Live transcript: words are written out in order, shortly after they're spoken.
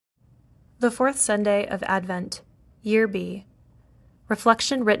The Fourth Sunday of Advent, Year B.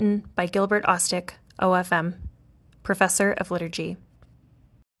 Reflection written by Gilbert Ostick, OFM, Professor of Liturgy.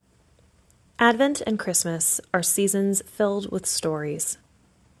 Advent and Christmas are seasons filled with stories.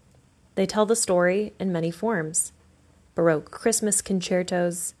 They tell the story in many forms: Baroque Christmas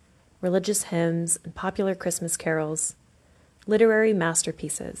concertos, religious hymns and popular Christmas carols, literary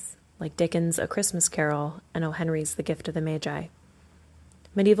masterpieces like Dickens' A Christmas Carol and O. Henry's The Gift of the Magi,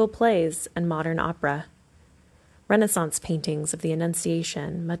 medieval plays and modern opera, Renaissance paintings of the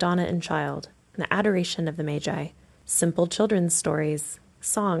Annunciation, Madonna and Child, and the Adoration of the Magi, simple children's stories,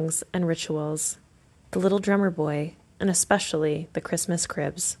 songs and rituals, The Little Drummer Boy, and especially the Christmas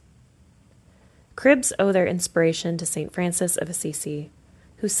cribs. Cribs owe their inspiration to St. Francis of Assisi,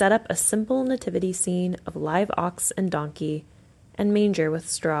 who set up a simple nativity scene of live ox and donkey and manger with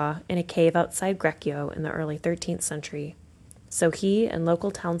straw in a cave outside Greccio in the early 13th century, so he and local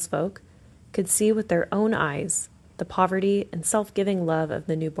townsfolk could see with their own eyes the poverty and self-giving love of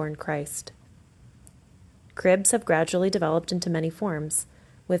the newborn Christ. Cribs have gradually developed into many forms,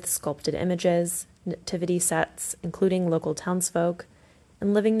 with sculpted images, nativity sets, including local townsfolk,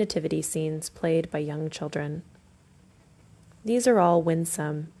 and living nativity scenes played by young children. These are all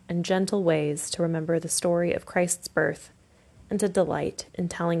winsome and gentle ways to remember the story of Christ's birth and to delight in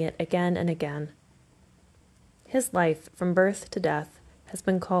telling it again and again. His life from birth to death has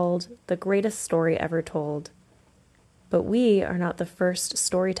been called the greatest story ever told. But we are not the first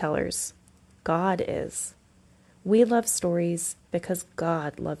storytellers. God is. We love stories because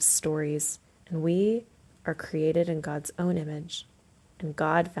God loves stories, and we are created in God's own image, and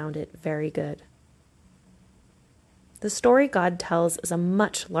God found it very good. The story God tells is a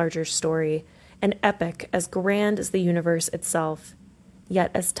much larger story, an epic as grand as the universe itself,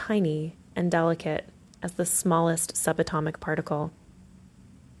 yet as tiny and delicate as the smallest subatomic particle.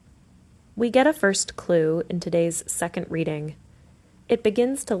 We get a first clue in today's second reading. It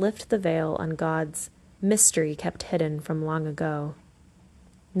begins to lift the veil on God's mystery kept hidden from long ago.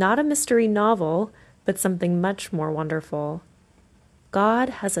 Not a mystery novel, but something much more wonderful. God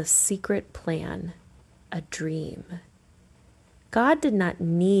has a secret plan, a dream. God did not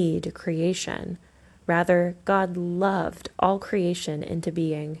need creation. Rather, God loved all creation into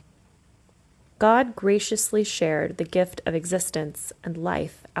being. God graciously shared the gift of existence and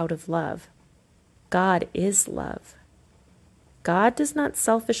life out of love. God is love. God does not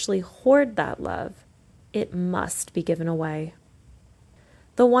selfishly hoard that love. It must be given away.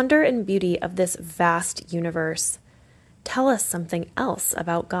 The wonder and beauty of this vast universe tell us something else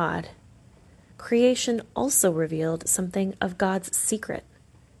about God. Creation also revealed something of God's secret,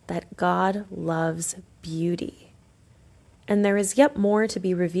 that God loves beauty. And there is yet more to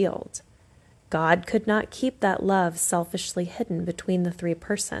be revealed. God could not keep that love selfishly hidden between the three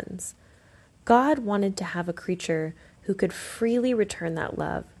persons. God wanted to have a creature who could freely return that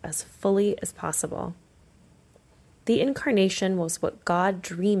love as fully as possible. The incarnation was what God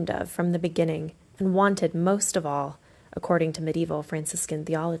dreamed of from the beginning and wanted most of all, according to medieval Franciscan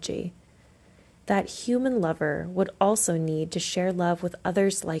theology. That human lover would also need to share love with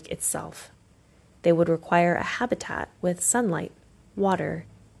others like itself. They would require a habitat with sunlight, water,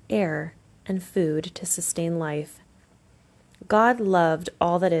 air, and food to sustain life. God loved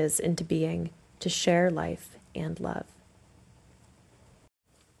all that is into being to share life and love.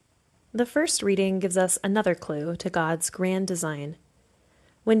 The first reading gives us another clue to God's grand design.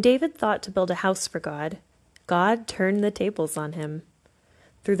 When David thought to build a house for God, God turned the tables on him.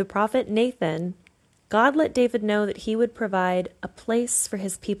 Through the prophet Nathan, God let David know that he would provide a place for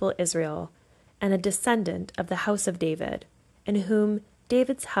his people Israel and a descendant of the house of David, in whom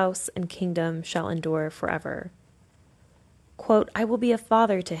David's house and kingdom shall endure forever. Quote, I will be a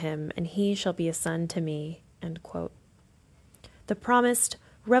father to him, and he shall be a son to me. End quote. The promised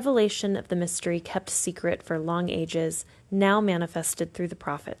revelation of the mystery kept secret for long ages, now manifested through the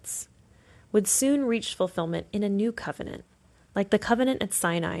prophets, would soon reach fulfillment in a new covenant, like the covenant at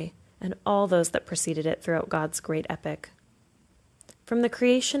Sinai and all those that preceded it throughout God's great epic. From the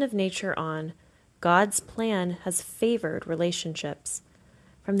creation of nature on, God's plan has favored relationships,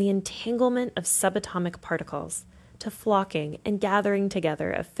 from the entanglement of subatomic particles to flocking and gathering together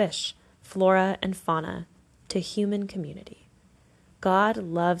of fish, flora, and fauna to human community. God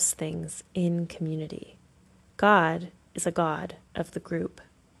loves things in community. God is a God of the group.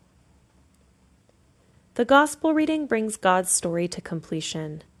 The Gospel reading brings God's story to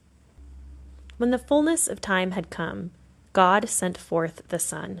completion. When the fullness of time had come, God sent forth the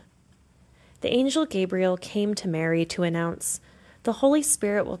Son. The angel Gabriel came to Mary to announce, "The Holy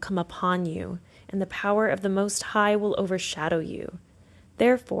Spirit will come upon you, and the power of the Most High will overshadow you.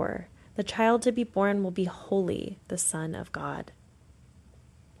 Therefore, The child to be born will be holy, the Son of God.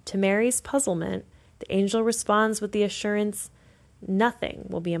 To Mary's puzzlement, the angel responds with the assurance, nothing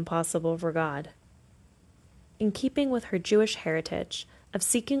will be impossible for God. In keeping with her Jewish heritage of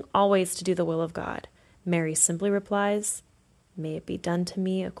seeking always to do the will of God, Mary simply replies, may it be done to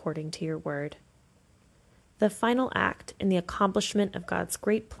me according to your word. The final act in the accomplishment of God's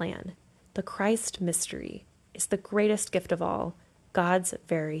great plan, the Christ mystery, is the greatest gift of all, God's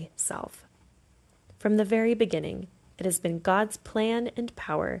very self. From the very beginning, it has been God's plan and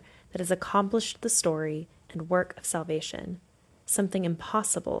power that has accomplished the story and work of salvation, something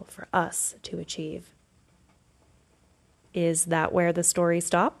impossible for us to achieve. Is that where the story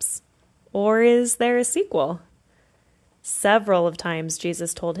stops? Or is there a sequel? Several of times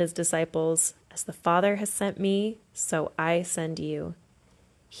Jesus told his disciples, as the Father has sent me, so I send you.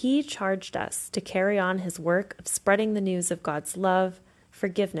 He charged us to carry on his work of spreading the news of God's love,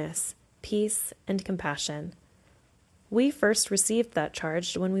 forgiveness, peace, and compassion. We first received that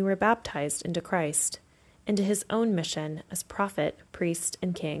charge when we were baptized into Christ, into his own mission as prophet, priest,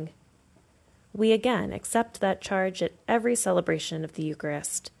 and king. We again accept that charge at every celebration of the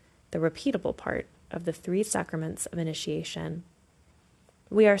Eucharist, the repeatable part of the 3 sacraments of initiation.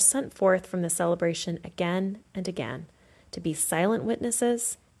 We are sent forth from the celebration again and again to be silent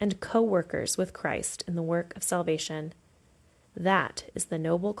witnesses and co-workers with Christ in the work of salvation. That is the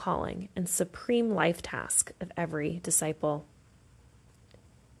noble calling and supreme life task of every disciple.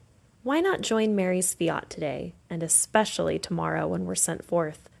 Why not join Mary's fiat today, and especially tomorrow when we're sent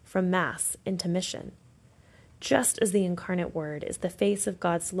forth from Mass into mission? Just as the incarnate Word is the face of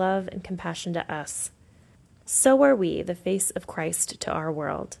God's love and compassion to us, so are we the face of Christ to our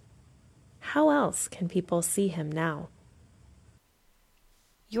world. How else can people see him now?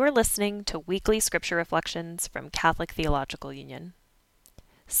 You're listening to Weekly Scripture Reflections from Catholic Theological Union.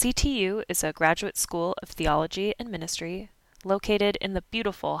 CTU is a graduate school of theology and ministry located in the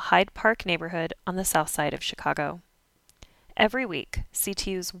beautiful Hyde Park neighborhood on the south side of Chicago. Every week,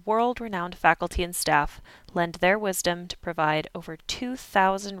 CTU's world-renowned faculty and staff lend their wisdom to provide over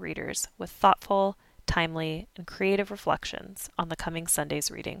 2,000 readers with thoughtful, timely, and creative reflections on the coming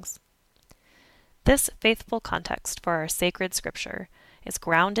Sunday's readings. This faithful context for our sacred scripture is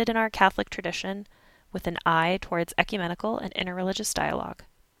grounded in our Catholic tradition with an eye towards ecumenical and interreligious dialogue,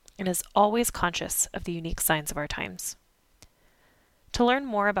 and is always conscious of the unique signs of our times. To learn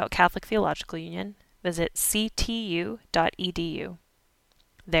more about Catholic Theological Union, visit ctu.edu.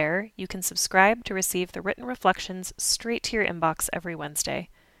 There, you can subscribe to receive the written reflections straight to your inbox every Wednesday.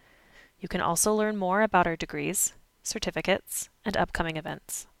 You can also learn more about our degrees, certificates, and upcoming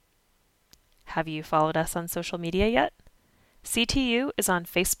events. Have you followed us on social media yet? CTU is on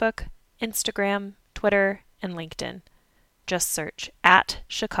Facebook, Instagram, Twitter, and LinkedIn. Just search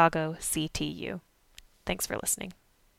 @ChicagoCTU. Thanks for listening.